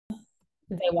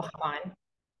They will hop on.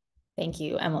 Thank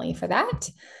you, Emily, for that.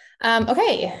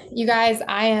 Okay, you guys,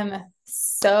 I am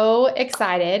so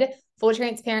excited. Full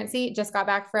transparency, just got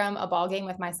back from a ball game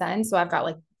with my son. So I've got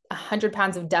like 100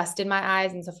 pounds of dust in my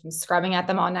eyes. And so from scrubbing at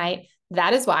them all night,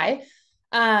 that is why.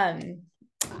 Um,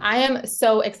 I am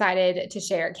so excited to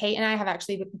share. Kate and I have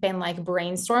actually been like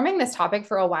brainstorming this topic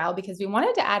for a while because we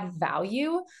wanted to add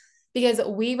value because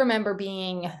we remember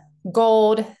being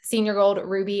gold, senior gold,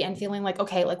 ruby, and feeling like,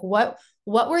 okay, like what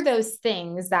were those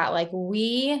things that like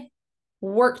we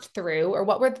worked through, or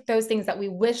what were those things that we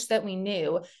wish that we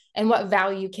knew, and what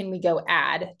value can we go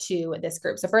add to this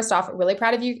group? So first off, really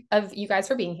proud of you guys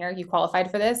for being here. You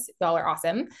qualified for this. Y'all are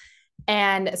awesome.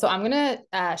 And so I'm going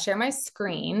to share my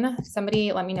screen.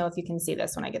 Somebody let me know if you can see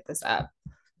this when I get this up.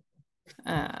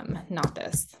 Not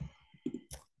this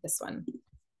one.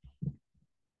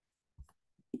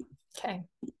 Okay.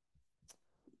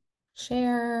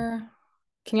 Share.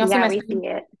 Can you all see Yeah, my we screen? see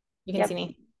it. You can Yep. see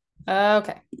me.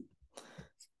 Okay.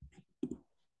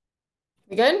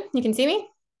 We good? You can see me?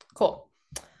 Cool.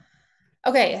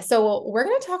 Okay, so we're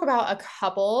going to talk about a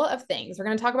couple of things. We're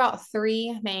going to talk about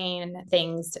three main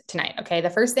things tonight. Okay, the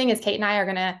first thing is Kate and I are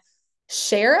going to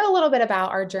share a little bit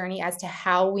about our journey as to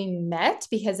how we met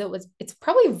because it's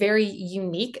probably very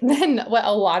unique than what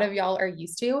a lot of y'all are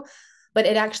used to, but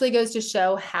it actually goes to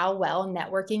show how well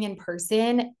networking in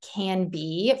person can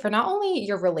be for not only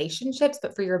your relationships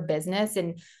but for your business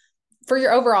and for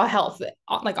your overall health,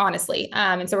 like honestly.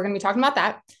 And so we're going to be talking about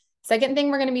that. Second thing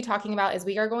we're going to be talking about is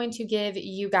we are going to give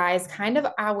you guys kind of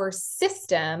our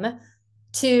system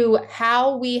to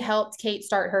how we helped Kate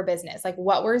start her business. Like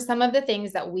what were some of the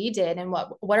things that we did and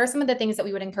what are some of the things that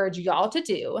we would encourage y'all to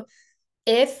do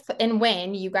if and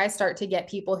when you guys start to get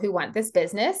people who want this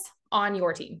business on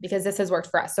your team, because this has worked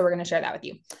for us. So we're going to share that with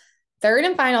you. Third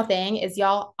and final thing is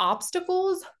y'all,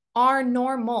 obstacles are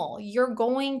normal. You're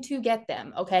going to get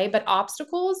them, okay? But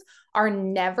obstacles are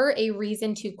never a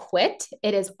reason to quit.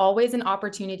 It is always an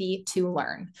opportunity to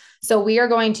learn. So we are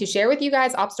going to share with you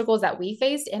guys obstacles that we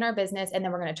faced in our business, and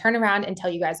then we're going to turn around and tell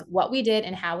you guys what we did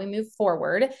and how we move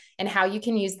forward and how you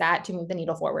can use that to move the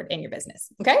needle forward in your business.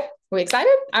 Okay? Are we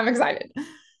excited? I'm excited.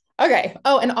 Okay.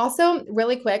 Oh, and also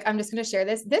really quick, I'm just going to share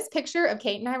this picture of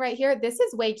Kate and I right here. This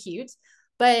is way cute.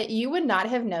 But you would not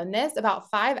have known this.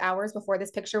 About 5 hours before this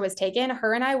picture was taken,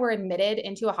 her and I were admitted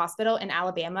into a hospital in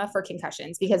Alabama for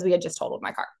concussions because we had just totaled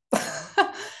my car.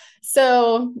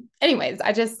 So, anyways,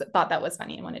 I just thought that was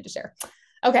funny and wanted to share.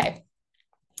 Okay.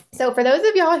 So, for those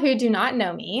of y'all who do not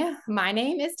know me, my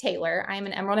name is Taylor. I am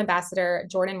an Emerald Ambassador.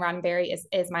 Jordan Roddenberry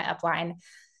is my upline.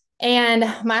 And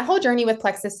my whole journey with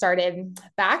Plexus started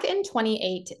back in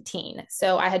 2018.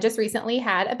 So I had just recently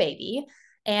had a baby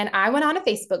and I went on a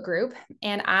Facebook group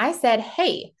and I said,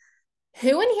 hey,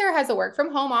 who in here has a work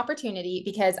from home opportunity?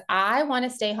 Because I want to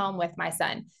stay home with my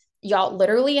son. Y'all,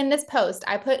 literally in this post,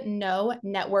 I put no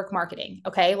network marketing.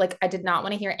 Okay. Like I did not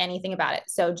want to hear anything about it.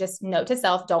 So just note to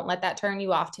self, don't let that turn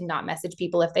you off to not message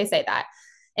people if they say that.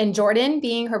 And Jordan,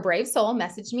 being her brave soul,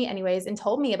 messaged me anyways and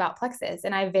told me about Plexus.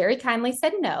 And I very kindly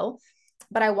said no,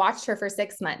 but I watched her for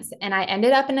 6 months and I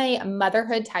ended up in a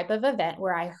motherhood type of event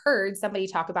where I heard somebody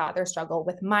talk about their struggle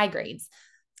with migraines.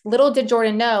 Little did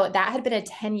Jordan know that had been a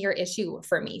 10-year issue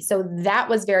for me. So that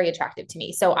was very attractive to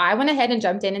me. So I went ahead and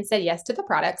jumped in and said yes to the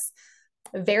products.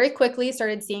 Very quickly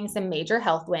started seeing some major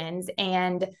health wins.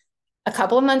 And a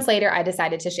couple of months later, I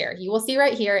decided to share. You will see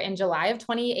right here in July of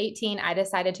 2018, I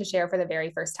decided to share for the very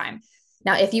first time.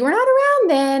 Now, if you were not around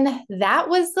then, that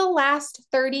was the last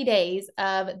 30 days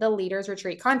of the Leaders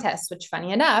Retreat contest, which,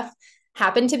 funny enough,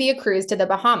 happened to be a cruise to the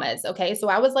Bahamas. Okay. So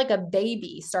I was like a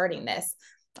baby starting this,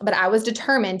 but I was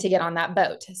determined to get on that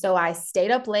boat. So I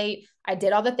stayed up late. I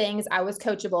did all the things. I was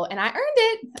coachable and I earned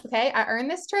it. Okay. I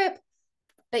earned this trip.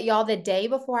 But y'all, the day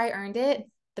before I earned it,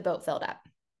 the boat filled up.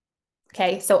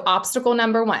 Okay. So obstacle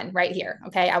number one right here.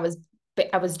 Okay. I was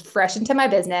fresh into my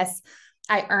business.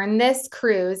 I earned this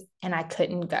cruise and I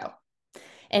couldn't go.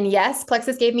 And yes,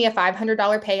 Plexus gave me a $500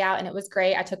 payout and it was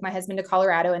great. I took my husband to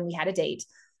Colorado and we had a date.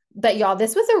 But y'all,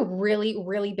 this was a really,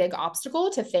 really big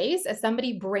obstacle to face as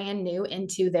somebody brand new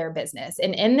into their business.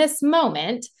 And in this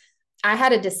moment, I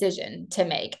had a decision to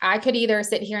make. I could either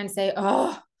sit here and say,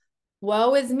 oh,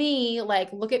 woe is me.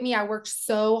 Like, look at me. I worked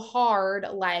so hard.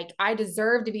 Like, I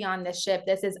deserve to be on this ship.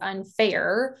 This is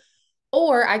unfair.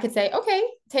 Or I could say, okay,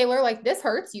 Taylor, like this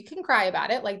hurts. You can cry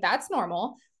about it. Like, that's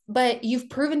normal. But you've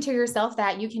proven to yourself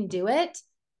that you can do it.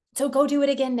 So go do it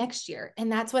again next year.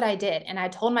 And that's what I did. And I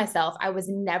told myself I was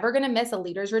never going to miss a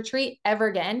leaders retreat ever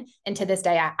again. And to this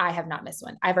day, I have not missed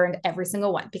one. I've earned every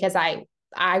single one because I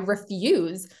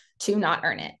refuse to not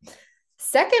earn it.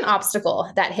 Second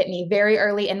obstacle that hit me very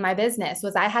early in my business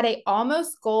was I had a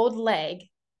almost gold leg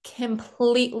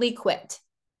completely quit,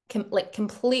 like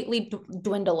completely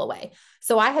dwindle away.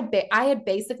 So I had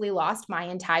basically lost my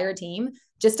entire team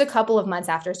just a couple of months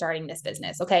after starting this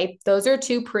business. Okay, those are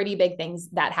two pretty big things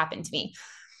that happened to me.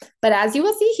 But as you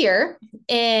will see here,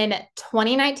 in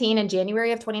 2019, in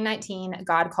January of 2019,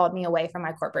 God called me away from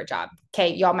my corporate job.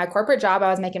 Okay, y'all, my corporate job, I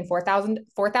was making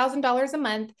 $4,000 a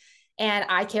month, and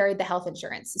I carried the health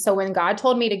insurance. So when God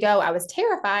told me to go, I was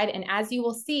terrified. And as you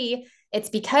will see, it's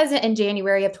because in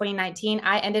January of 2019,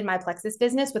 I ended my Plexus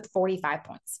business with 45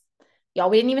 points.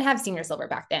 Y'all, we didn't even have senior silver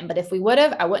back then, but if we would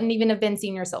have, I wouldn't even have been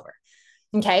senior silver.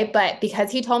 Okay, but because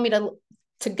he told me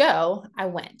to go, I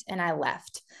went and I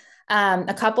left.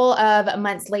 A couple of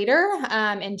months later,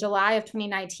 in July of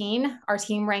 2019, our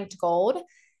team ranked gold.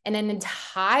 And an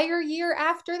entire year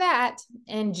after that,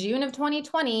 in June of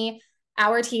 2020,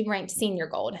 our team ranked senior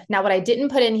gold. Now, what I didn't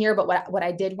put in here, but what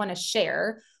I did want to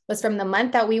share was from the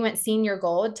month that we went senior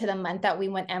gold to the month that we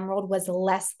went emerald was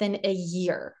less than a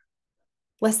year.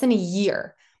 Less than a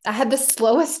year. I had the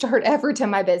slowest start ever to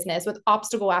my business with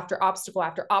obstacle after obstacle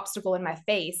after obstacle in my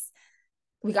face.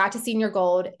 We got to senior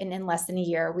gold, and in less than a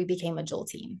year we became a jewel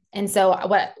team. And so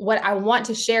what I want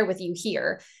to share with you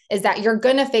here is that you're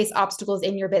going to face obstacles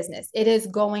in your business. It is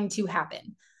going to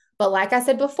happen. But like I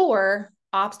said before,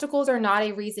 obstacles are not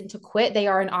a reason to quit. They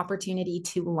are an opportunity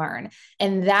to learn.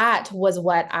 And that was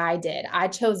what I did. I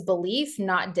chose belief,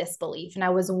 not disbelief. And I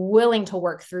was willing to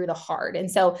work through the hard.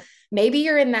 And so maybe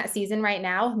you're in that season right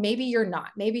now. Maybe you're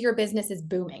not. Maybe your business is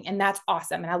booming, and that's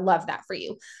awesome. And I love that for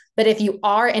you. But if you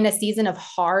are in a season of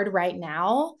hard right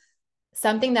now,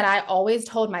 something that I always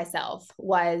told myself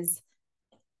was,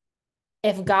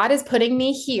 if God is putting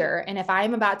me here and if I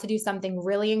am about to do something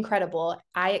really incredible,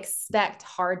 I expect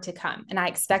hard to come and I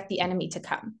expect the enemy to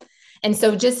come. And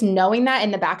so just knowing that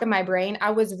in the back of my brain, I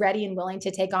was ready and willing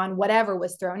to take on whatever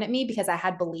was thrown at me because I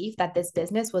had belief that this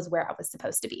business was where I was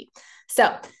supposed to be.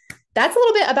 So that's a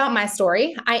little bit about my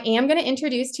story. I am going to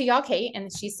introduce to y'all Kate,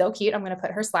 and she's so cute. I'm going to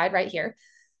put her slide right here.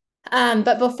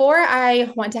 But before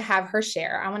I want to have her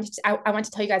share, I want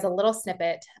to tell you guys a little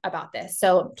snippet about this.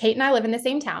 So Kate and I live in the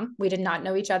same town. We did not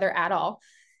know each other at all.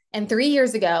 And 3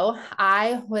 years ago,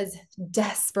 I was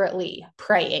desperately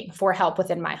praying for help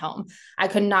within my home. I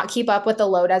could not keep up with the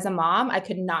load as a mom. I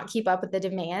could not keep up with the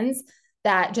demands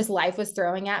that just life was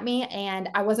throwing at me. And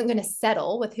I wasn't going to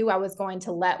settle with who I was going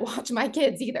to let watch my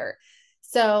kids either.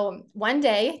 So one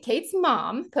day, Kate's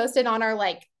mom posted on our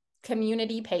like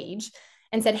community page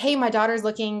and said, "Hey, my daughter's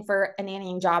looking for a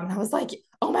nannying job." And I was like,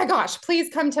 "Oh my gosh,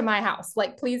 please come to my house.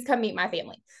 Like, please come meet my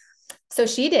family." So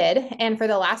she did. And for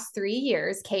the last 3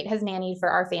 years, Kate has nannied for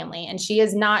our family. And she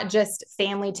is not just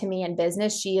family to me in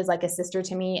business. She is like a sister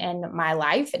to me in my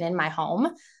life and in my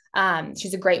home.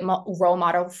 She's a great role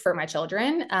model for my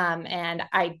children. And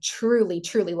I truly,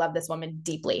 truly love this woman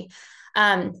deeply.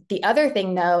 The other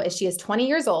thing, though, is she is 20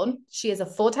 years old. She is a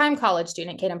full-time college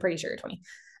student. Kate, I'm pretty sure you're 20.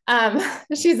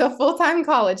 She's a full-time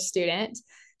college student.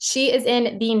 She is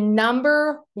in the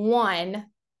number one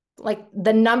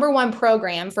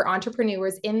program for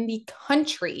entrepreneurs in the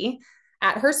country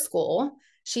at her school.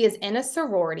 She is in a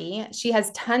sorority. She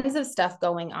has tons of stuff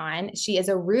going on. She is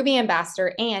a Ruby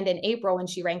ambassador. And in April, when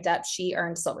she ranked up, she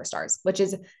earned silver stars, which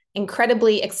is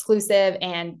incredibly exclusive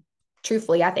and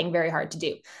truthfully, I think, very hard to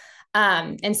do.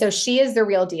 And so she is the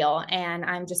real deal. And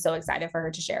I'm just so excited for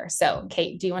her to share. So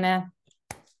Kate, do you want to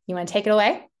take it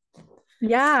away?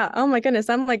 Yeah. Oh my goodness.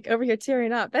 I'm like over here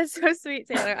tearing up. That's so sweet,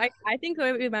 Taylor. I think the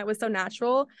way we met was so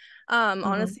natural. Mm-hmm.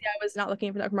 Honestly, I was not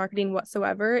looking for network marketing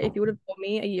whatsoever. If you would have told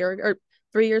me a year or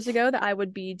 3 years ago that I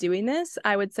would be doing this,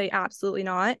 I would say absolutely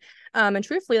not. And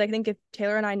truthfully, like, I think if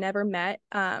Taylor and I never met,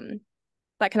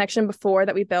 that connection before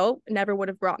that we built never would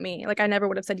have brought me, like, I never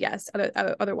would have said yes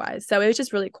otherwise. So it was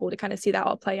just really cool to kind of see that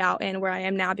all play out and where I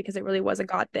am now, because it really was a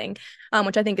God thing,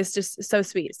 which I think is just so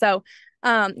sweet. So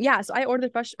yeah, so I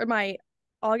ordered my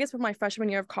August of my freshman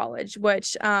year of college,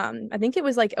 which I think it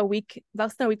was like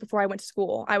less than a week before I went to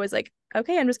school. I was like,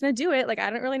 okay, I'm just gonna do it. Like, I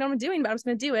don't really know what I'm doing, but I'm just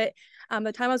gonna do it.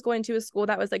 The time I was going to a school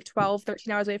that was like 12,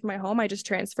 13 hours away from my home, I just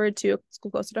transferred to a school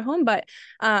closer to home. But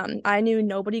I knew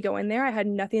nobody going there. I had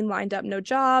nothing lined up, no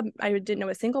job. I didn't know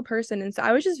a single person. And so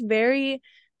I was just very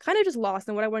kind of just lost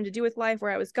in what I wanted to do with life, where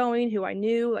I was going, who I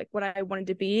knew, like what I wanted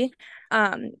to be.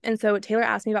 And so Taylor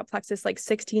asked me about Plexus like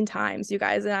 16 times, you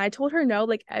guys, and I told her no,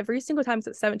 like every single time.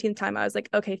 It's the 17th time I was like,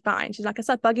 okay, fine, she's not gonna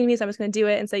stop bugging me, so I'm just gonna do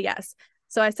it and say yes.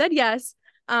 So I said yes.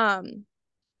 And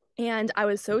I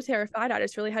was so terrified. I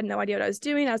just really had no idea what I was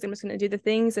doing. I was just gonna do the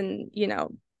things and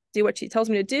do what she tells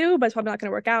me to do, but it's probably not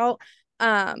gonna work out.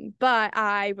 But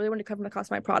I really wanted to cover the cost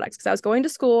of my products because I was going to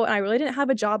school and I really didn't have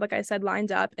a job, like I said,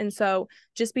 lined up. And so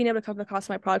just being able to cover the cost of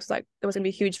my products, like, it was going to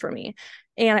be huge for me.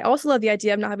 And I also love the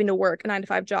idea of not having to work a 9 to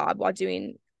 5 job while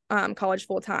doing college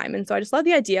full time. And so I just love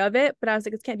the idea of it, but I was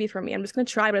like, it can't be for me. I'm just going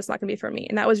to try, but it's not going to be for me.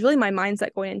 And that was really my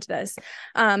mindset going into this.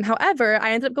 However,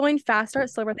 I ended up going fast start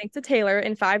silver thanks to Taylor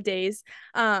in 5 days.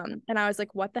 And I was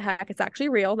like, what the heck? It's actually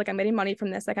real. Like, I'm getting money from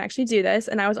this. I can actually do this.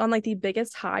 And I was on like the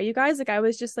biggest high, you guys. Like, I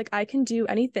was just like, I can do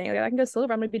anything. Like, I can go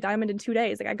silver. I'm going to be diamond in 2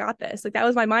 days. Like, I got this. Like, that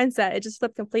was my mindset. It just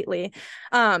flipped completely.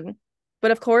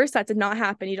 But of course, that did not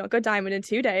happen. You don't go diamond in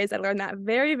 2 days. I learned that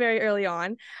very, very early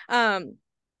on.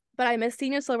 But I missed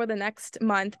senior silver the next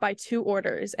month by 2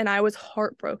 orders, and I was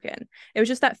heartbroken. It was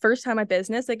just that first time my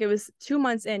business, like, it was 2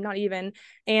 months in, not even,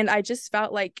 and I just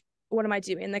felt like, what am I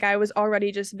doing? Like, I was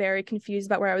already just very confused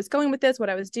about where I was going with this, what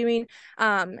I was doing.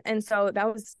 And so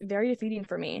that was very defeating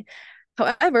for me.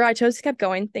 However, I chose to keep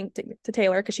going, thank to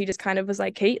Taylor, because she just kind of was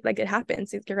like, Kate, like, it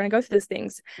happens. You're going to go through these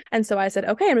things. And so I said,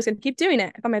 okay, I'm just going to keep doing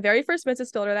it. On my very first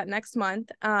business builder that next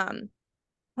month,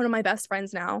 one of my best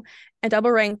friends now, and double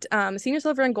ranked senior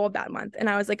silver and gold that month. And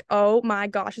I was like, oh my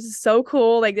gosh, this is so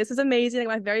cool. Like, this is amazing.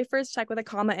 Like, my very first check with a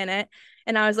comma in it.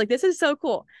 And I was like, this is so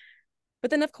cool.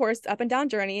 But then, of course, up and down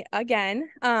journey again.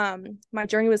 My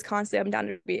journey was constantly up and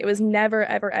down. It was never,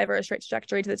 ever, ever a straight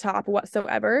trajectory to the top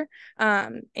whatsoever.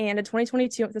 And in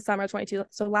 2022, the summer of 22,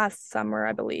 so last summer,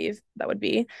 I believe that would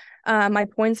be, my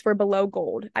points were below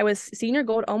gold. I was senior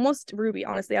gold, almost ruby,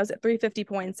 honestly. I was at 350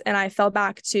 points, and I fell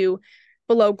back to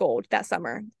below gold that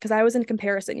summer because I was in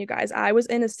comparison, you guys. I was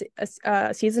in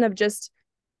a season of just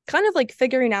kind of like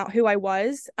figuring out who I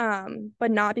was,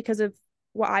 but not because of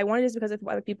what I wanted, is because of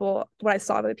other people, what I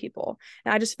saw of other people.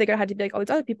 And I just figured I had to be like all these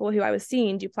other people who I was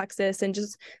seeing do plexus and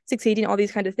just succeeding, all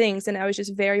these kind of things. And I was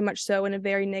just very much so in a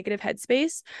very negative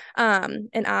headspace.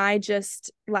 And I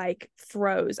just like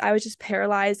froze. I was just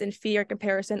paralyzed in fear,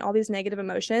 comparison, all these negative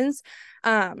emotions.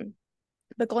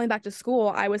 But going back to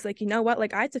school, I was like, you know what?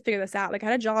 Like, I had to figure this out. Like, I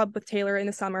had a job with Taylor in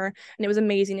the summer, and it was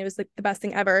amazing. It was like the best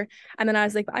thing ever. And then I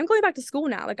was like, I'm going back to school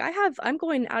now. Like, I'm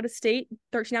going out of state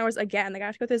 13 hours again. Like, I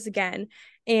have to go through this again,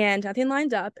 and nothing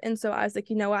lined up. And so I was like,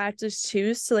 you know what? I have to just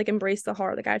choose to like embrace the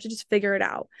hard. Like, I have to just figure it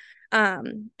out.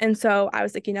 And so I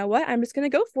was like, you know what? I'm just gonna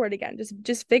go for it again.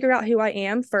 Just figure out who I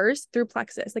am first through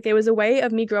plexus. Like, it was a way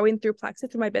of me growing through plexus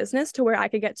through my business to where I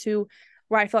could get to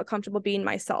where I felt comfortable being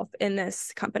myself in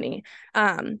this company.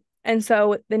 And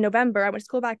so in November, I went to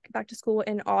school back to school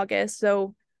in August.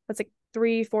 So that's like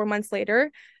 3-4 months later.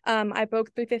 I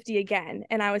broke 350 again.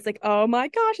 And I was like, oh my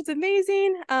gosh, it's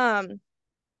amazing. And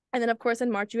then of course in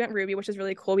March we went Ruby, which is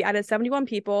really cool. We added 71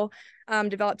 people,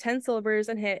 developed 10 silvers,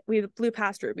 and we blew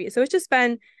past Ruby. So it's just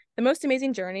been the most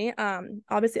amazing journey.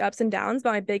 Obviously ups and downs,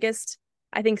 but my biggest,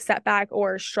 I think, setback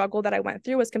or struggle that I went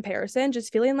through was comparison,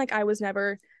 just feeling like I was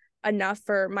never enough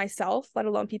for myself, let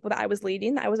alone people that I was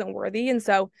leading, that I wasn't worthy. And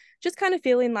so just kind of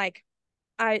feeling like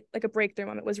a breakthrough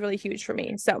moment was really huge for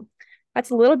me. So that's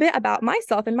a little bit about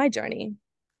myself and my journey.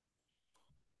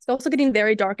 It's also getting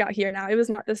very dark out here now. It was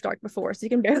not this dark before, so you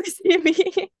can barely see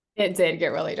me. It did get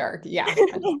really dark. Yeah, I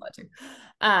just let you.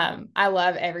 I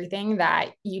love everything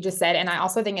that you just said. And I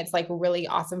also think it's like really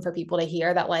awesome for people to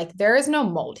hear that like there is no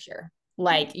mold here.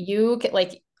 Like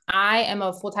I am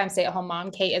a full-time stay-at-home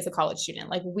mom. Kate is a college student.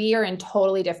 Like we are in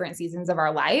totally different seasons of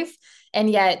our life. And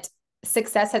yet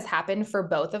success has happened for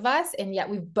both of us. And yet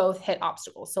we've both hit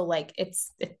obstacles. So like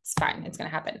it's fine. It's gonna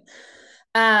happen.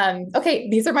 Okay,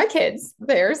 these are my kids.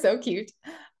 They're so cute.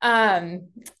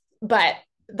 But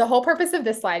the whole purpose of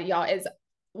this slide, y'all, is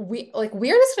we're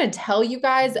just going to tell you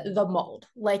guys the mold.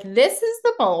 Like this is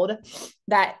the mold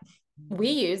that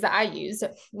that I used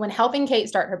when helping Kate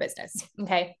start her business.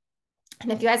 Okay.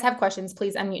 And if you guys have questions,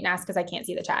 please unmute and ask because I can't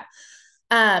see the chat.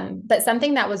 But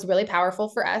something that was really powerful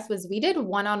for us was we did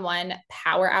one-on-one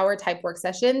power hour type work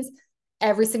sessions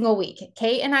every single week.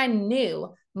 Kate and I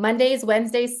knew Mondays,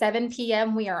 Wednesdays, 7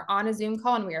 p.m. we are on a Zoom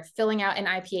call and we are filling out an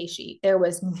IPA sheet. There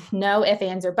was no ifs,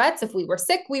 ands, or buts. If we were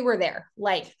sick, we were there.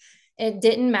 Like it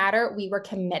didn't matter. We were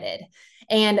committed.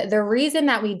 And the reason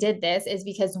that we did this is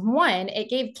because one, it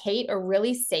gave Kate a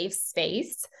really safe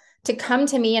space to come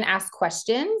to me and ask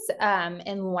questions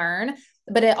and learn.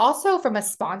 But it also, from a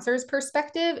sponsor's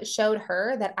perspective, showed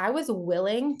her that I was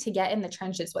willing to get in the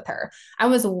trenches with her. I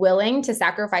was willing to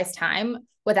sacrifice time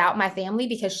without my family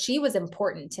because she was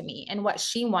important to me. And what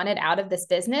she wanted out of this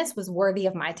business was worthy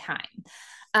of my time.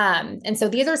 And so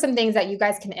these are some things that you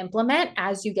guys can implement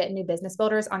as you get new business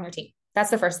builders on your team. That's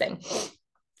the first thing.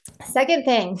 Second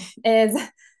thing is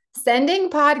sending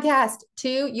podcast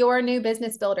to your new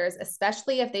business builders,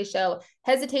 especially if they show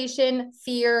hesitation,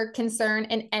 fear, concern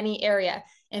in any area.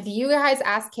 If you guys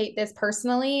ask Kate this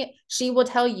personally, she will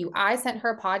tell you I sent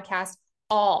her a podcast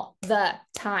all the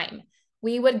time.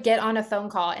 We would get on a phone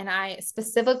call, and I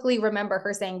specifically remember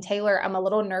her saying, Taylor, I'm a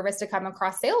little nervous to come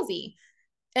across salesy.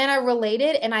 And I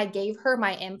related and I gave her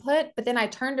my input, but then I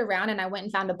turned around and I went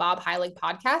and found a Bob Heilig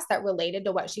podcast that related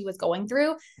to what she was going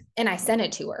through, and I sent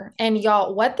it to her. And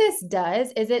y'all, what this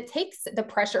does is it takes the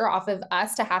pressure off of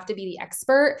us to have to be the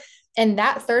expert. And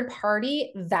that third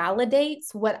party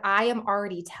validates what I am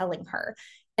already telling her.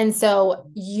 And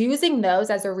so using those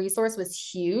as a resource was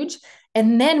huge.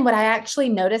 And then what I actually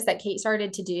noticed that Kate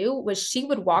started to do was she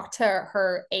would walk to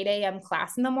her 8 a.m.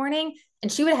 class in the morning,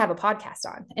 and she would have a podcast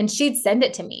on, and she'd send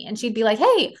it to me, and she'd be like,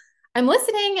 hey, I'm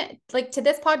listening like to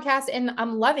this podcast and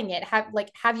I'm loving it.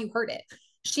 Have you heard it?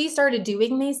 She started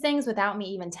doing these things without me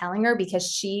even telling her because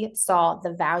she saw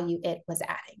the value it was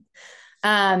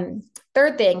adding.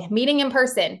 Third thing, meeting in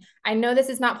person. I know this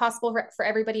is not possible for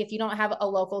everybody if you don't have a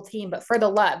local team, but for the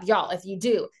love, y'all, if you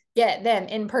do, get them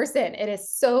in person. It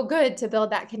is so good to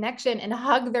build that connection and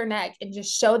hug their neck and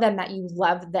just show them that you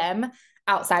love them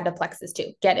outside of Plexus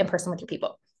too. Get in person with your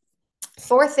people.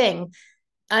 Fourth thing,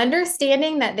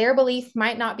 understanding that their belief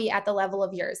might not be at the level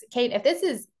of yours. Kate, if this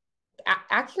is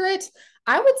accurate,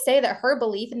 I would say that her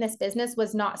belief in this business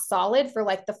was not solid for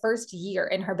like the first year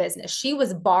in her business. She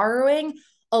was borrowing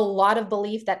a lot of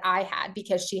belief that I had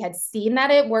because she had seen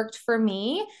that it worked for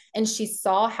me, and she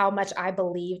saw how much I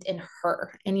believed in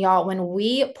her. And y'all, when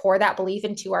we pour that belief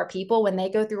into our people, when they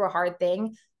go through a hard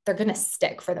thing, they're going to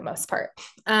stick for the most part.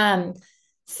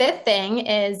 Fifth thing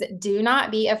is do not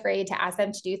be afraid to ask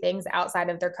them to do things outside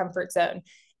of their comfort zone.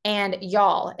 And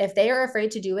y'all, if they are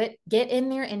afraid to do it, get in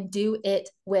there and do it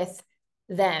with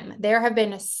them. There have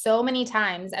been so many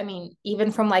times, I mean,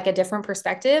 even from like a different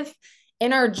perspective,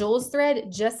 in our Jules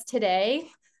thread just today,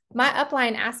 my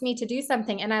upline asked me to do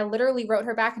something, and I literally wrote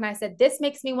her back and I said, this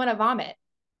makes me want to vomit.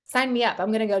 Sign me up. I'm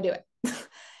going to go do it.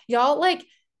 Y'all, like,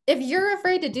 if you're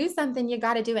afraid to do something, you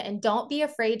got to do it. And don't be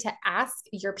afraid to ask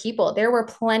your people. There were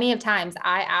plenty of times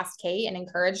I asked Kate and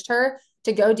encouraged her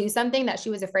to go do something that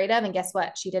she was afraid of. And guess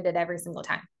what? She did it every single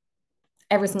time.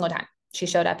 Every single time she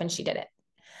showed up and she did it.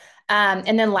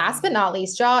 And then last but not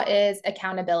least, y'all, is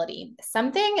accountability.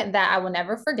 Something that I will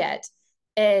never forget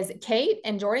is Kate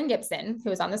and Jordan Gibson, who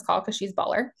was on this call because she's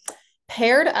baller,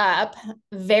 paired up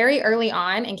very early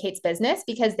on in Kate's business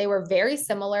because they were very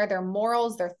similar. Their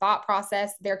morals, their thought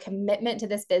process, their commitment to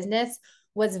this business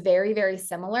was very, very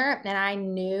similar. And I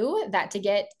knew that to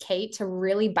get Kate to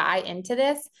really buy into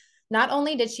this, not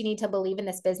only did she need to believe in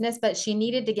this business, but she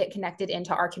needed to get connected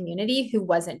into our community who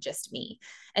wasn't just me.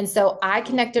 And so I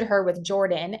connected her with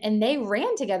Jordan, and they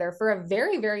ran together for a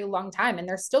very, very long time. And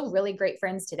they're still really great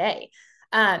friends today.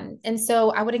 And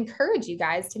so I would encourage you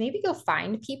guys to maybe go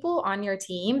find people on your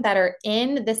team that are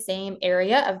in the same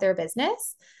area of their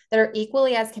business, that are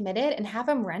equally as committed, and have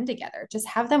them run together. Just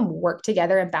have them work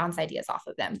together and bounce ideas off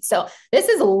of them. So this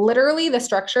is literally the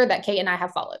structure that Kate and I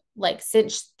have followed, like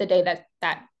since the day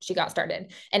that she got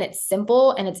started. And it's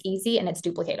simple and it's easy and it's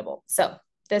duplicatable. So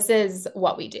this is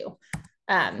what we do.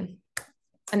 And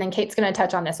then Kate's going to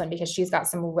touch on this one because she's got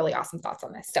some really awesome thoughts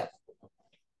on this. So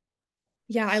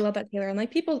yeah, I love that, Taylor. And like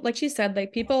people, like she said,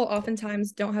 like people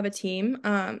oftentimes don't have a team,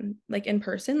 like in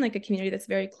person, like a community that's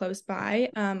very close by.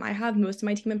 I have most of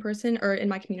my team in person or in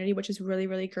my community, which is really,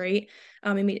 really great.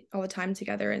 We meet all the time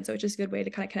together. And so it's just a good way to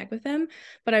kind of connect with them.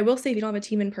 But I will say, if you don't have a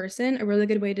team in person, a really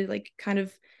good way to like kind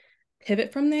of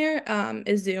pivot from there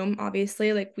is Zoom.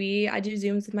 Obviously, like I do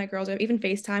Zooms with my girls, or even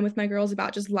FaceTime with my girls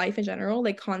about just life in general,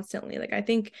 like constantly. Like I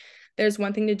think there's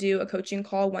one thing to do a coaching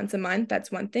call once a month,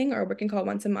 that's one thing, or a working call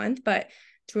once a month, but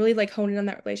to really like hone in on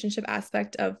that relationship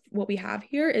aspect of what we have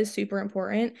here is super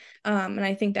important. And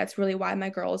I think that's really why my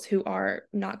girls who are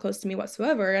not close to me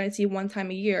whatsoever, and I see one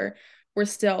time a year, we're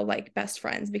still like best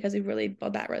friends because we really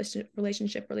built that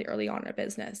relationship really early on in our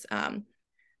business. I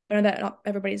know that not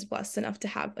everybody's blessed enough to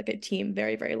have like a team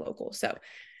very, very local. So,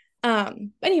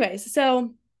 anyways,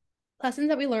 so lessons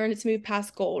that we learned to move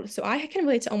past gold. So I can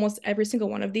relate to almost every single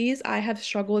one of these. I have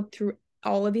struggled through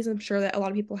all of these. I'm sure that a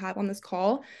lot of people have on this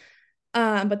call.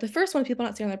 But the first one, people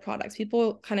not staying on their products,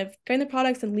 people kind of getting the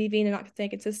products and leaving and not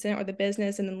staying consistent, or the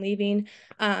business and then leaving.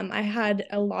 I had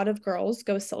a lot of girls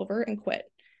go silver and quit.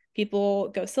 People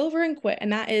go silver and quit,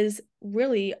 and that is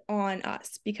really on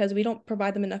us because we don't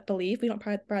provide them enough belief. We don't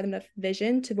provide them enough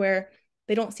vision to where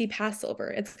they don't see past silver.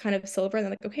 It's kind of silver, and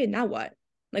they're like, okay, now what?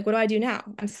 Like, what do I do now?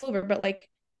 I'm silver, but like,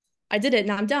 I did it,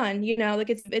 now I'm done. You know, like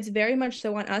it's very much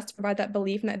so on us to provide that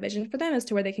belief and that vision for them as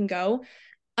to where they can go.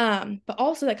 But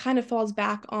also that kind of falls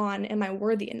back on, am I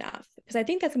worthy enough? Because I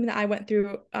think that's something that I went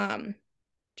through,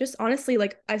 just honestly,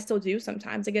 like I still do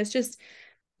sometimes. Like it's just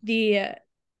the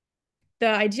the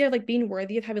idea of like being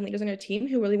worthy of having leaders on your team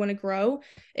who really want to grow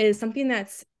is something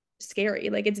that's scary.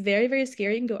 Like it's very, very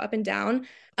scary. You can go up and down.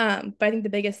 But I think the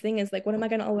biggest thing is like, what am I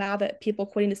going to allow that people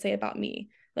quitting to say about me?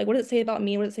 Like, what does it say about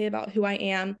me? What does it say about who I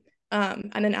am?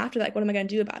 And then after that, what am I going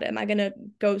to do about it? Am I going to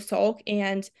go sulk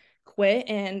and quit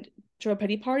and throw a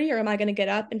pity party, or am I going to get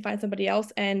up and find somebody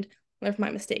else and learn from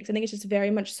my mistakes? I think it's just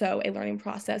very much so a learning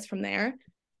process from there.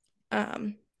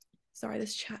 Um, Sorry,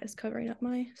 this chat is covering up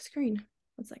my screen.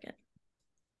 1 second.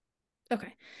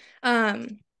 Okay.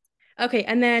 Um, okay,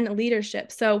 and then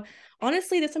leadership. So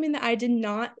honestly, that's something that I did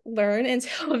not learn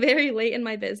until very late in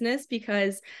my business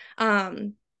because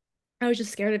I was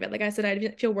just scared of it. Like I said, I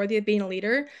didn't feel worthy of being a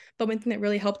leader. But one thing that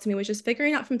really helped me was just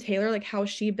figuring out from Taylor, like how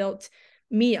she built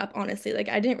me up, honestly. Like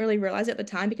I didn't really realize it at the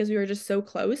time because we were just so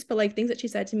close, but like things that she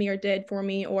said to me or did for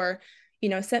me or,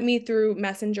 sent me through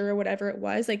Messenger or whatever it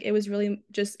was, like it was really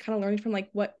just kind of learning from like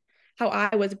how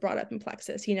I was brought up in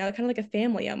Plexus, kind of like a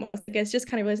family almost. Like it's just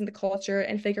kind of realizing the culture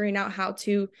and figuring out how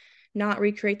to not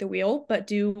recreate the wheel, but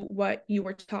do what you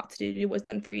were taught to do was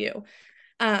done for you.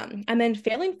 And then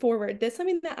failing forward, this is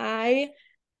something that I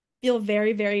feel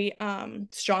very, very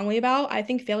strongly about. I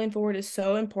think failing forward is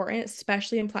so important,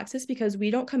 especially in Plexus, because we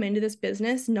don't come into this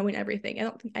business knowing everything. I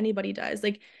don't think anybody does.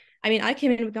 Like, I mean, I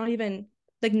came in with not even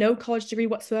like no college degree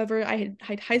whatsoever. I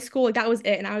had high school, like that was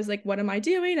it. And I was like, what am I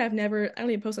doing? I don't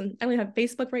even post on, I don't even have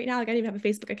Facebook right now. Like I didn't even have a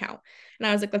Facebook account. And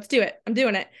I was like, let's do it. I'm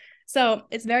doing it. So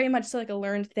it's very much so like a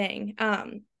learned thing.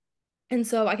 And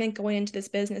so I think going into this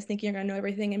business thinking you're going to know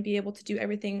everything and be able to do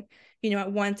everything,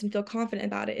 at once and feel confident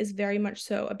about it is very much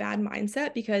so a bad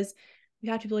mindset because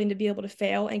you have to be willing to be able to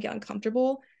fail and get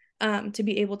uncomfortable to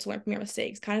be able to learn from your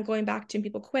mistakes. Kind of going back to when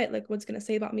people quit, like what's going to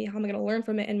say about me, how am I going to learn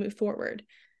from it and move forward?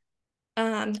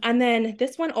 And then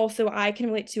this one also I can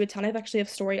relate to a ton. I actually have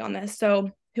a story on this. So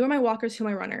who are my walkers? Who are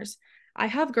my runners? I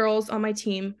have girls on my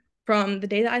team from the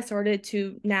day that I started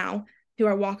to now who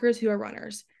are walkers, who are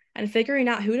runners, and figuring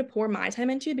out who to pour my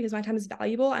time into because my time is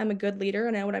valuable. I'm a good leader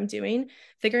and I know what I'm doing.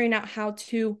 Figuring out how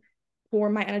to pour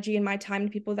my energy and my time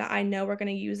to people that I know are going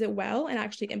to use it well and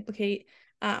actually implicate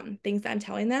things that I'm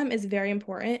telling them is very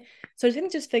important. So I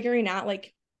think just figuring out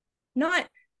like not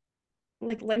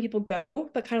like letting people go,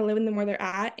 but kind of living them where they're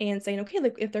at and saying, okay,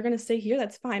 like if they're gonna stay here,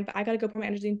 that's fine. But I gotta go for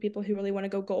managing people who really want to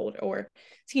go gold or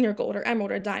senior gold or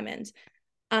emerald or diamond.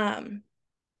 Um,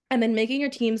 and then making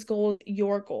your team's goals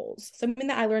your goals. Something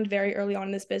that I learned very early on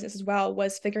in this business as well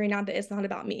was figuring out that it's not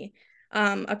about me.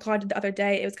 A call the other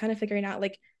day, it was kind of figuring out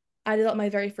like I developed my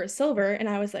very first silver and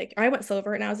I was like, I went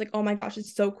silver and I was like, oh my gosh,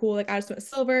 it's so cool. Like I just went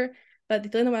silver. But the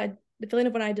feeling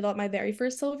of when I developed my very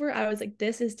first silver, I was like,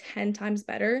 this is 10 times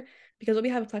better because what we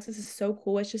have at Plexus is so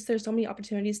cool. It's just there's so many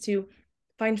opportunities to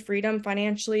find freedom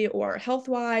financially or health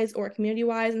wise or community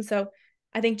wise. And so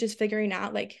I think just figuring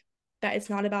out like that it's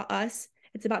not about us,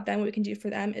 it's about them, what we can do for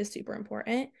them is super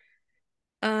important.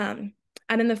 Um,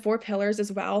 and then the 4 pillars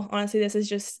as well. Honestly, this is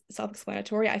just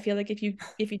self-explanatory. I feel like if you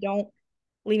don't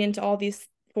lean into all these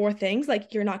 4 things,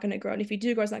 like you're not going to grow. And if you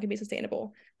do grow, it's not going to be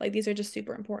sustainable. Like these are just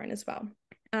super important as well.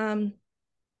 Um,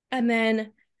 and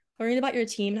then learning about your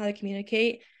team, how to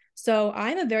communicate. So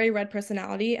I'm a very red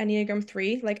personality, Enneagram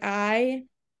 3. Like I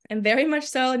am very much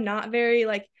so not very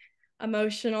like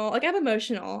emotional. Like I'm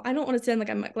emotional. I don't want to sound like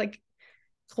I'm like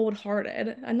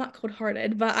cold-hearted. I'm not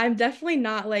cold-hearted, but I'm definitely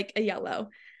not like a yellow.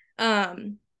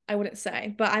 Um, I wouldn't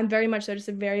say, but I'm very much so just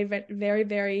a very, very, very,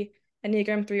 very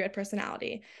Enneagram 3 red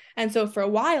personality. And so for a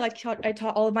while, I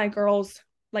taught all of my girls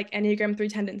like Enneagram 3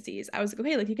 tendencies. I was like,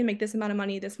 okay, like you can make this amount of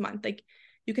money this month. Like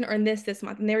you can earn this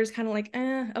month. And they were just kind of like,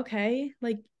 okay,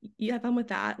 like you have fun with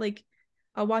that. Like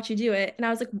I'll watch you do it. And I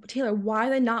was like, Taylor, why are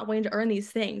they not wanting to earn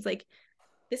these things? Like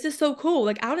this is so cool.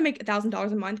 Like I want to make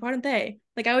 $1,000 a month. Why don't they?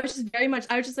 Like I was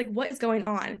just like, what is going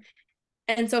on?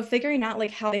 And so figuring out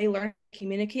like how they learn to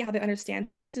communicate, how they understand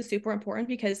is super important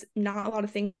because not a lot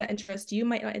of things that interest you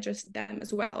might not interest them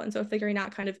as well. And so figuring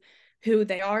out kind of who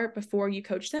they are before you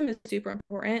coach them is super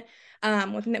important.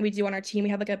 One thing that we do on our team, we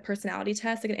have like a personality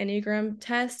test, like an Enneagram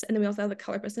test, and then we also have the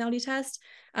color personality test.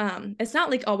 It's not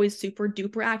like always super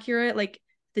duper accurate, like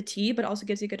the T, but also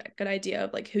gives you a good idea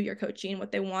of like who you're coaching,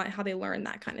 what they want, how they learn,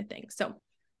 that kind of thing. So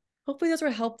hopefully those were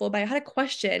helpful. But I had a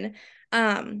question.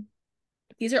 Um,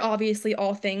 these are obviously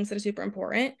all things that are super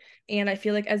important, and I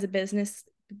feel like as a business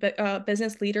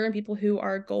leader and people who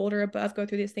are gold or above go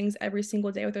through these things every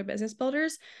single day with their business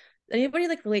builders. Anybody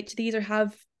like relate to these or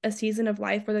have a season of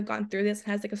life where they've gone through this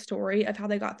and has like a story of how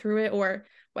they got through it or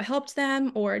what helped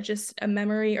them or just a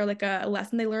memory or like a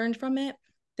lesson they learned from it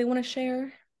they want to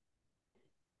share?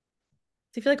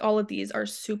 So I feel like all of these are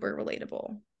super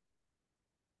relatable.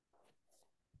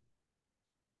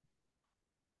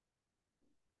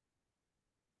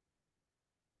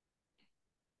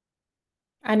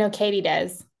 I know Katie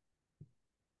does.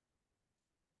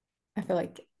 I feel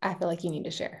like you need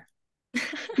to share.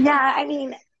 Yeah, I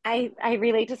mean, I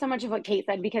relate to so much of what Kate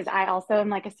said because I also am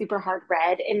like a super hard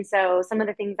read. And so some of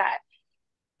the things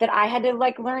that I had to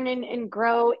like learn and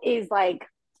grow is like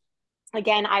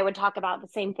again, I would talk about the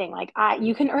same thing. Like,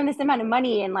 you can earn this amount of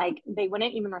money, and like they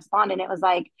wouldn't even respond. And it was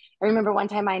like, I remember one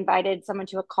time I invited someone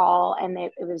to a call, and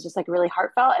it was just like really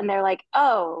heartfelt. And they're like,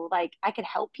 "Oh, like I could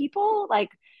help people." Like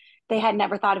they had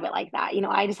never thought of it like that.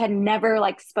 I just had never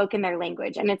like spoken their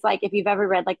language. And it's like if you've ever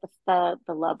read like the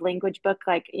love language book,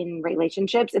 like in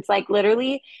relationships, it's like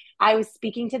literally I was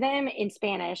speaking to them in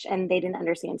Spanish, and they didn't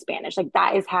understand Spanish. Like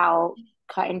that is how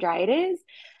cut and dry it is.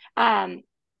 Um,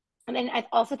 and then I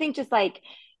also think just like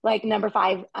number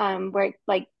five, where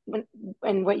like when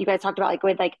and what you guys talked about, like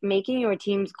with like making your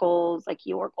team's goals like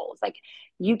your goals, like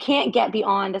you can't get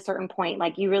beyond a certain point.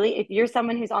 Like you really, if you're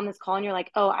someone who's on this call and you're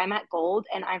like, oh, I'm at gold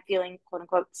and I'm feeling quote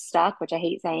unquote stuck, which I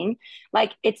hate saying,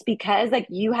 like it's because like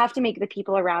you have to make the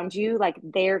people around you like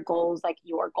their goals like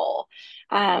your goal,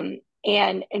 and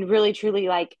really truly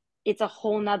like it's a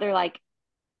whole nother like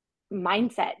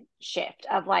mindset shift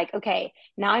of like, okay,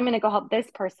 now I'm going to go help this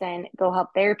person, go help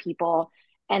their people.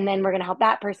 And then we're going to help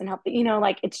that person help,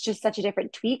 like it's just such a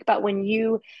different tweak. But when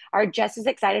you are just as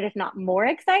excited, if not more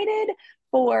excited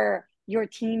for your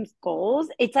team's goals,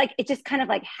 it's like, it just kind of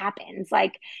like happens.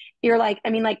 Like, you're like,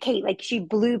 I mean, like Kate, like she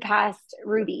blew past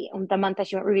Ruby the month that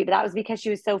she went Ruby, but that was because she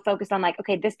was so focused on like,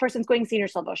 okay, this person's going senior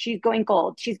silver, she's going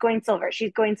gold, she's going silver,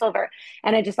 she's going silver.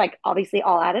 And it just like obviously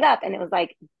all added up. And it was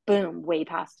like, boom, way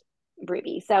past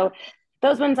Ruby. So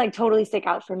those ones like totally stick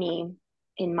out for me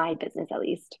in my business at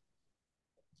least.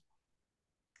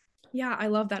 Yeah, I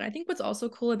love that. I think what's also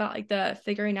cool about like the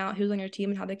figuring out who's on your team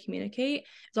and how they communicate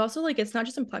is also like it's not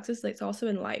just in Plexus, like, it's also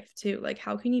in life too. Like,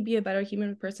 how can you be a better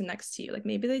human person next to you? Like,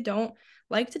 maybe they don't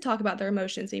like to talk about their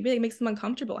emotions. Maybe it makes them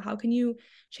uncomfortable. How can you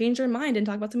change their mind and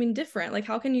talk about something different? Like,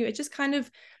 how can you? It just kind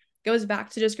of goes back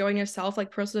to just growing yourself,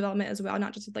 like personal development as well,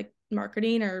 not just like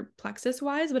marketing or Plexus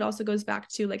wise, but also goes back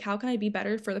to like how can I be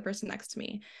better for the person next to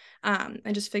me,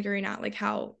 and just figuring out like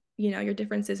how your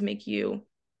differences make you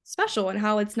special and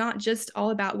how it's not just all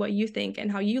about what you think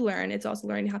and how you learn, it's also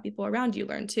learning how people around you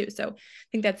learn too. So I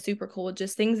think that's super cool,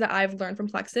 just things that I've learned from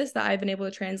Plexus that I've been able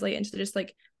to translate into just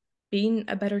like being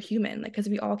a better human, like because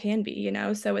we all can be,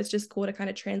 so it's just cool to kind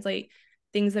of translate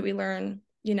things that we learn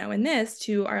in this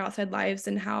to our outside lives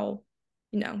and how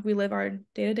we live our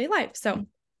day-to-day life. So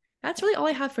that's really all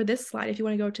I have for this slide. If you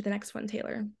want to go to the next one,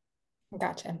 Taylor.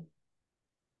 Gotcha.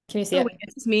 Can you see Oh it? wait,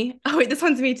 this is me. Oh wait, this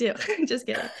one's me too. Just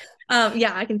kidding.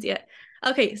 Yeah, I can see it.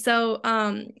 Okay, so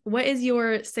what is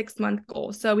your 6-month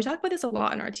goal? So we talk about this a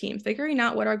lot in our team, figuring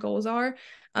out what our goals are,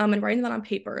 and writing that on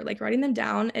paper. Like writing them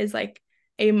down is like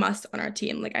a must on our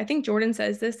team. Like I think Jordan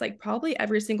says this like probably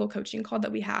every single coaching call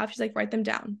that we have. She's like, write them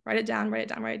down, write it down, write it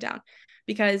down, write it down.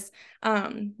 Because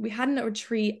we had a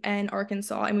retreat in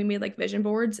Arkansas and we made like vision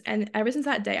boards. And ever since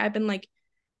that day, I've been like,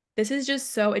 this is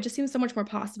just so, it just seems so much more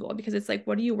possible because it's like,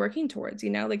 what are you working towards?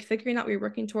 Like figuring out what you're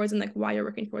working towards and like why you're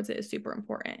working towards it is super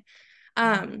important.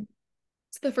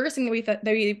 So the first thing that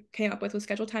we came up with was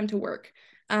schedule time to work.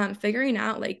 Figuring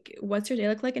out like what's your day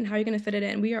look like and how you're going to fit it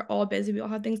in. We are all busy. We all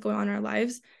have things going on in our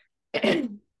lives.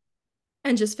 And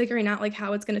just figuring out like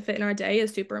how it's going to fit in our day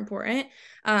is super important.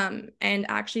 And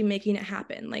actually making it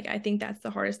happen. Like I think that's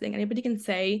the hardest thing. Anybody can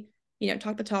say,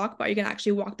 talk the talk, but you're going to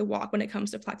actually walk the walk when it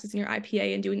comes to Plexus and your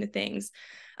IPA and doing the things.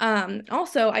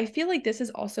 Also, I feel like this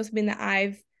is also something that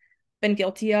I've been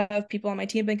guilty of, people on my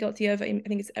team have been guilty of. I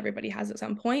think it's everybody has at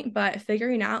some point, but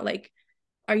figuring out like,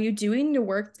 are you doing your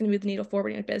work that's going to move the needle forward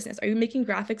in your business? Are you making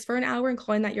graphics for an hour and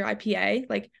calling that your IPA?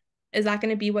 Like, is that going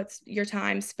to be what's your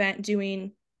time spent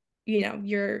doing,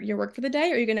 your work for the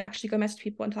day? Or are you going to actually go message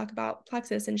people and talk about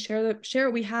Plexus and share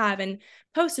what we have and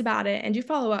post about it and do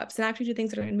follow-ups and actually do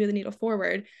things that are going to move the needle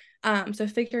forward? So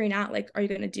figuring out like, are you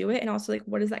going to do it? And also like,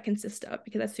 what does that consist of?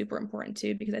 Because that's super important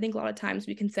too, because I think a lot of times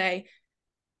we can say,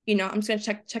 I'm just going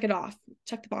to check it off,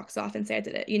 check the box off and say I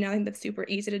did it. I think that's super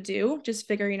easy to do, just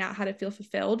figuring out how to feel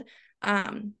fulfilled.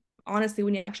 Honestly,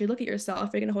 when you actually look at yourself,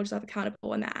 you're going to hold yourself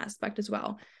accountable in that aspect as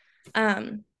well.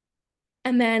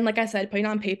 And then, like I said, putting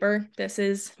on paper,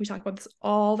 we talk about this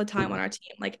all the time on our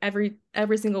team, like every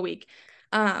single week.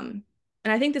 And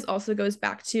I think this also goes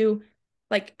back to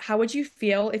like, how would you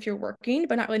feel if you're working,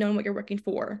 but not really knowing what you're working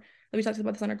for? We talked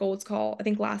about this on our goals call, I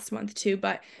think last month too,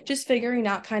 but just figuring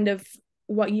out kind of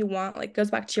what you want, like goes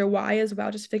back to your why as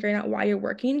well, just figuring out why you're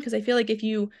working. Because I feel like if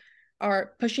you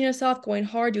are pushing yourself, going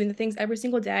hard, doing the things every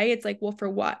single day, it's like, well, for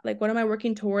what? Like, what am I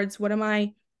working towards? What am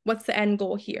I what's the end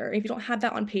goal here? If you don't have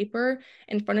that on paper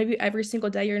in front of you every single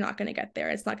day, you're not going to get there.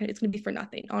 It's going to be for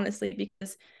nothing, honestly,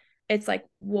 because it's like,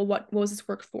 well, what was this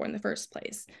work for in the first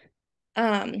place?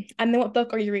 And then what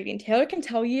book are you reading? Taylor can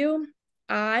tell you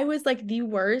I was like the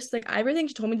worst. Like everything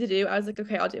she told me to do, I was like,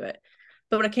 okay, I'll do it.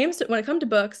 But when it comes to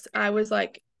books, I was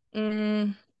like,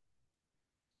 I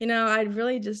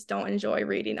really just don't enjoy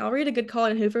reading. I'll read a good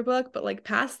Colin Hoover book, but like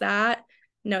past that,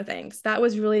 no thanks. That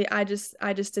was really I just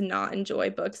did not enjoy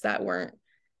books that weren't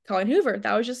Colin Hoover.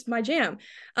 That was just my jam.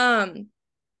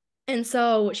 And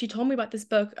so she told me about this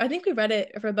book. I think we read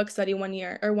it for a book study one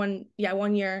year,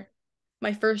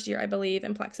 my first year, I believe,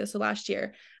 in Plexus, so last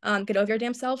year. Get Over Your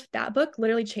Damn Self. That book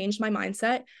literally changed my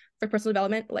mindset for personal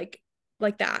development, like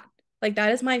that. Like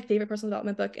that is my favorite personal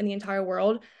development book in the entire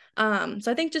world. So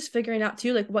I think just figuring out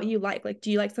too, like what you like. Like,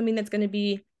 do you like something that's going to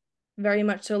be very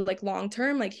much so like long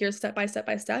term, like here's step by step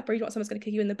by step, or you want someone that's going to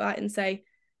kick you in the butt and say,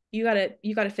 you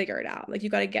gotta figure it out. Like you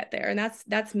gotta get there. And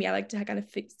that's me. I like to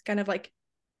kind of like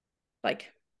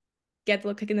get the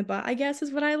little kick in the butt, I guess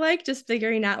is what I like, just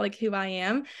figuring out like who I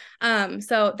am.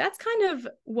 So that's kind of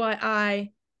what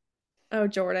oh,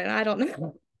 Jordan, I don't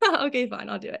know. Okay, fine,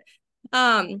 I'll do it.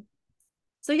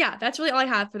 So yeah, that's really all I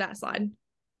have for that slide.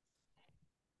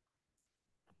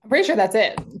 I'm pretty sure that's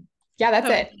it. Yeah, that's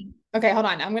it. Okay, hold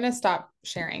on. I'm going to stop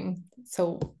sharing.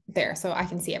 So I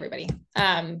can see everybody.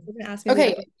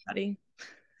 Okay.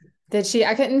 Did she?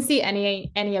 I couldn't see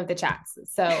any of the chats.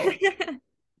 So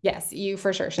yes, you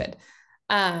for sure should.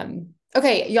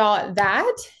 Okay, y'all,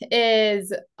 that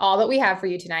is all that we have for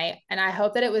you tonight. And I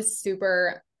hope that it was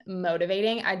super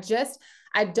motivating. I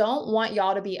don't want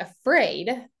y'all to be afraid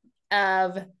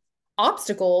of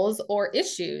obstacles or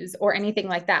issues or anything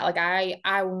like that. Like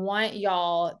I want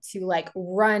y'all to like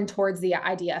run towards the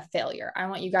idea of failure. I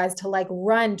want you guys to like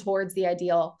run towards the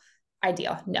idea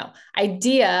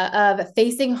of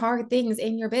facing hard things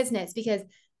in your business, because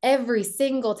every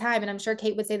single time, and I'm sure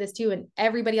Kate would say this too, and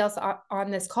everybody else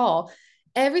on this call,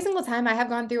 every single time I have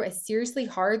gone through a seriously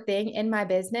hard thing in my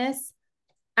business,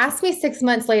 ask me 6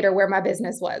 months later where my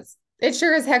business was. It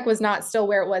sure as heck was not still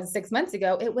where it was 6 months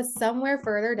ago. It was somewhere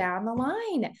further down the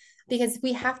line, because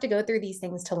we have to go through these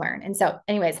things to learn. And so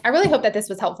anyways, I really hope that this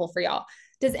was helpful for y'all.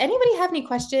 Does anybody have any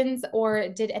questions, or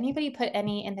did anybody put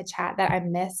any in the chat that I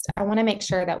missed? I want to make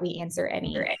sure that we answer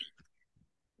any.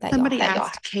 Somebody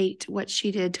asked Kate what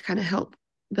she did to kind of help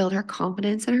build her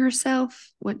confidence in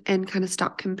herself and kind of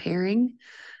stop comparing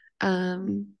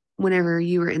whenever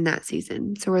you were in that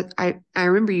season. So I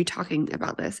remember you talking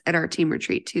about this at our team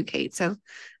retreat too, Kate. So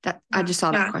I just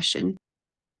saw that question.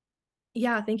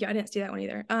 Yeah, thank you. I didn't see that one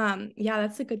either. Yeah,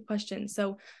 that's a good question.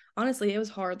 So honestly, it was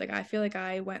hard. Like I feel like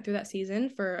I went through that season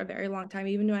for a very long time,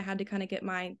 even though I had to kind of get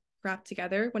my crap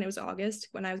together when it was August,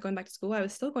 when I was going back to school. I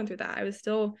was still going through that. I was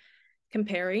still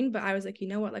comparing, but I was like, you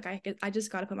know what, like I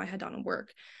just got to put my head down and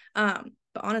work.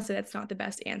 But honestly, that's not the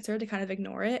best answer, to kind of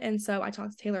ignore it. And so I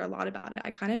talked to Taylor a lot about it.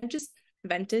 I kind of just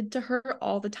vented to her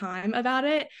all the time about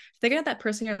it. Figuring out that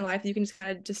person in your life that you can just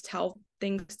kind of just tell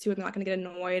things to, and they're not going to get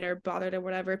annoyed or bothered or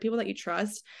whatever, people that you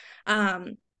trust.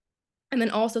 And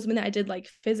then also something that I did like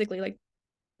physically,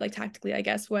 like tactically, I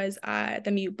guess, was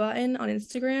the mute button on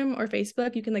Instagram or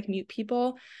Facebook. You can like mute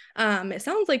people. It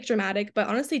sounds like dramatic, but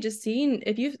honestly, just seeing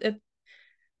if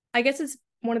I guess it's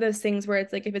one of those things where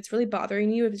it's like, if it's really bothering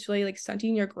you, if it's really like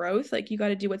stunting your growth, like you got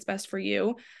to do what's best for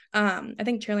you. I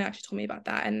think Charlie actually told me about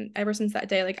that. And ever since that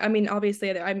day, like, I mean,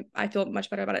 obviously I feel much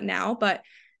better about it now, but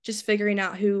just figuring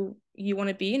out who you want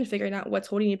to be and figuring out what's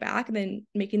holding you back, and then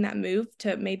making that move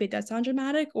to, maybe it does sound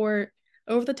dramatic or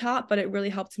over the top, but it really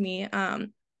helped me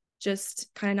just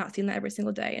kind of not seeing that every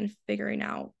single day and figuring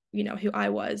out, who I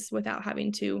was without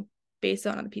having to base it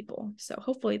on other people. So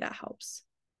hopefully that helps.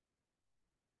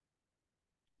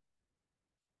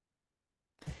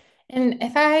 And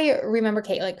if I remember,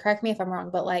 Kate, like correct me if I'm wrong,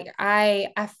 but like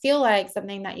I feel like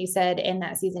something that you said in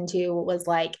that season 2 was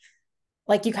like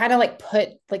you kind of like put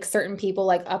like certain people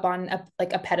like up on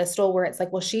a pedestal, where it's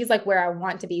like, well, she's like where I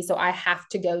want to be, so I have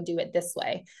to go do it this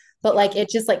way. But like it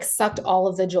just like sucked all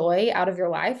of the joy out of your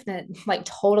life, and it like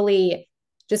totally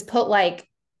just put like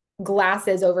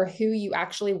glasses over who you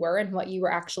actually were and what you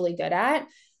were actually good at.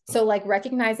 So like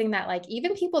recognizing that like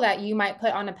even people that you might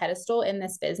put on a pedestal in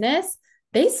this business,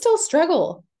 they still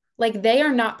struggle. Like they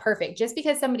are not perfect. Just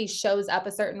because somebody shows up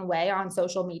a certain way on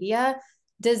social media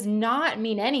does not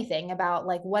mean anything about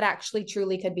like what actually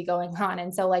truly could be going on.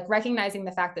 And so like recognizing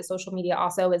the fact that social media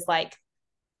also is like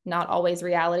not always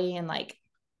reality, and like,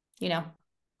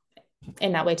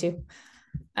 in that way too.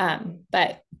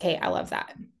 But Kate, I love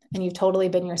that. And you've totally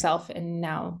been yourself, and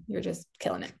now you're just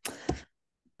killing it.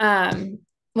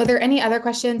 Were there any other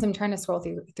questions? I'm trying to scroll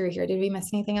through here. Did we miss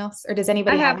anything else? Or does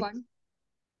anybody I have have one.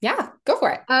 Yeah, go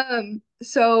for it.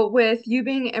 So with you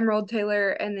being Emerald Taylor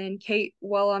and then Kate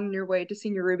well on your way to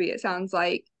Senior Ruby, it sounds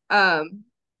like,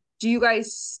 do you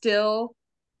guys still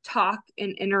talk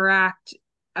and interact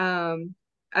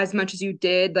as much as you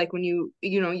did? Like when you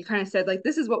kind of said like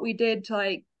this is what we did to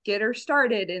like get her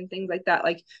started and things like that.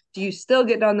 Like, do you still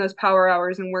get on those power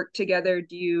hours and work together?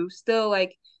 Do you still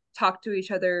like talk to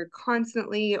each other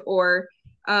constantly, or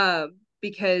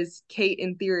because Kate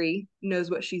in theory knows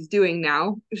what she's doing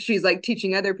now. She's like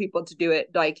teaching other people to do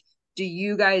it. Like, do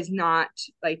you guys not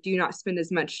do you not spend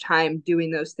as much time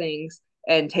doing those things?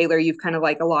 And Taylor, you've kind of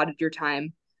like allotted your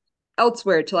time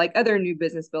elsewhere to like other new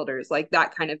business builders, like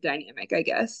that kind of dynamic, I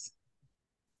guess.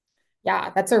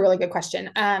 Yeah, that's a really good question.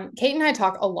 Kate and I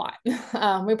talk a lot.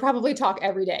 We probably talk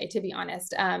every day, to be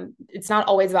honest. It's not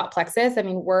always about Plexus. I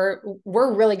mean, we're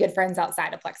really good friends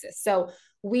outside of Plexus, so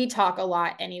we talk a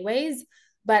lot, anyways.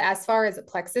 But as far as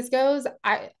Plexus goes,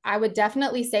 I would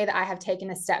definitely say that I have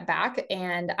taken a step back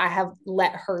and I have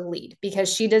let her lead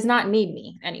because she does not need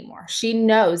me anymore. She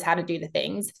knows how to do the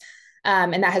things.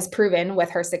 And that has proven with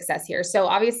her success here. So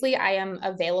obviously, I am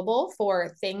available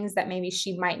for things that maybe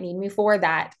she might need me for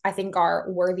that I think are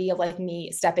worthy of like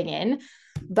me stepping in.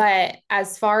 But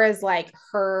as far as like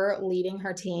her leading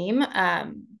her team,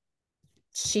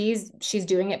 she's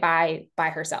doing it by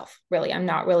herself. Really, I'm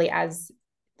not really as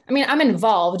I mean, I'm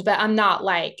involved, but I'm not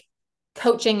like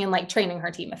coaching and like training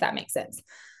her team, if that makes sense.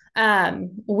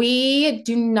 We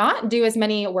do not do as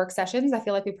many work sessions. I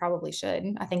feel like we probably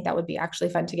should. I think that would be actually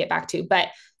fun to get back to. But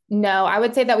no, I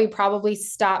would say that we probably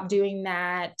stopped doing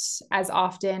that as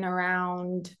often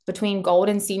around between gold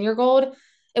and senior gold.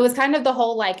 It was kind of the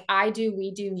whole like I do,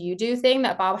 we do, you do thing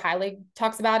that Bob Heilig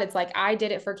talks about. It's like I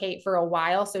did it for Kate for a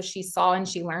while. So she saw and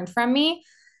she learned from me.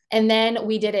 And then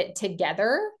we did it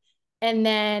together. And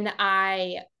then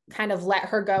I kind of let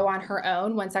her go on her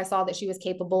own once I saw that she was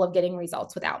capable of getting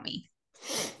results without me.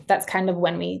 That's kind of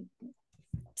when we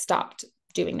stopped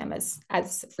doing them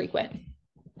as frequent.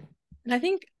 And I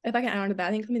think if I can add on to that,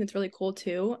 I think something that's really cool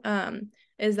too,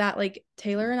 is that like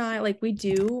Taylor and I, like we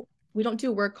don't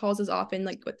do work calls as often,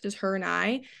 like with just her and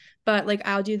I, but like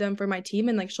I'll do them for my team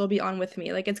and like she'll be on with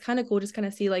me. Like it's kind of cool just kind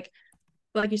of see like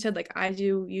you said, like I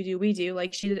do, you do, we do,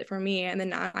 like she did it for me and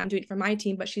then I'm doing it for my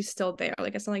team, but she's still there.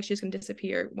 Like it's not like she's gonna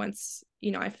disappear once,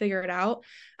 I figure it out.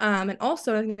 And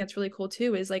also I think that's really cool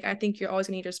too, is like I think you're always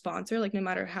gonna need your sponsor, like no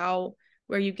matter how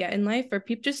where you get in life, or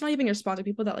people just not even your sponsor,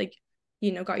 people that like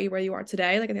got you where you are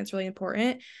today. Like I think that's really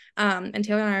important. And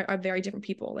Taylor and I are very different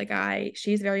people. Like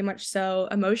she's very much so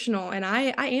emotional and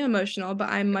I am emotional, but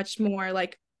I'm much more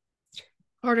like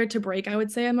harder to break, I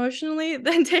would say, emotionally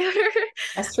than Taylor.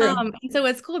 That's true. And so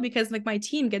it's cool because like my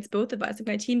team gets both of us. Like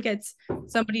my team gets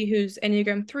somebody who's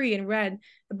Enneagram 3 and red,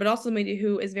 but also somebody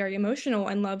who is very emotional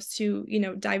and loves to,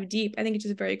 dive deep. I think it's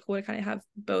just very cool to kind of have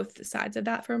both sides of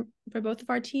that for both of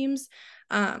our teams.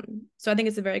 So I think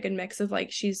it's a very good mix of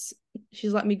like she's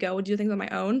let me go do things on my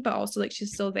own, but also like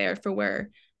she's still there for where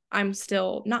I'm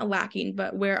still not lacking,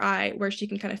 but where she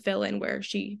can kind of fill in where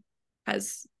she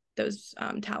has those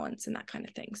talents and that kind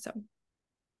of thing. So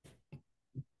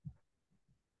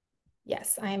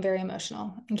yes, I am very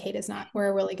emotional and Kate is not. We're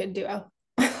a really good duo.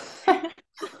 That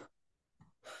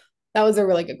was a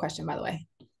really good question, by the way.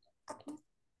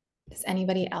 Does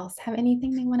anybody else have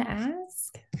anything they want to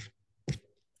ask?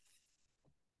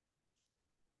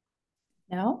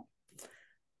 No?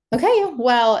 Okay,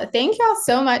 well, thank y'all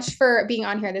so much for being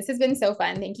on here. This has been so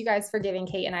fun. Thank you guys for giving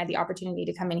Kate and I the opportunity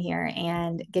to come in here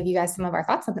and give you guys some of our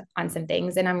thoughts on some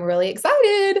things. And I'm really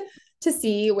excited to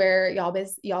see where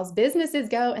y'all's businesses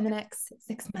go in the next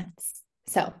 6 months.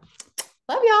 So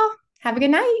love y'all. Have a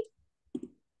good night.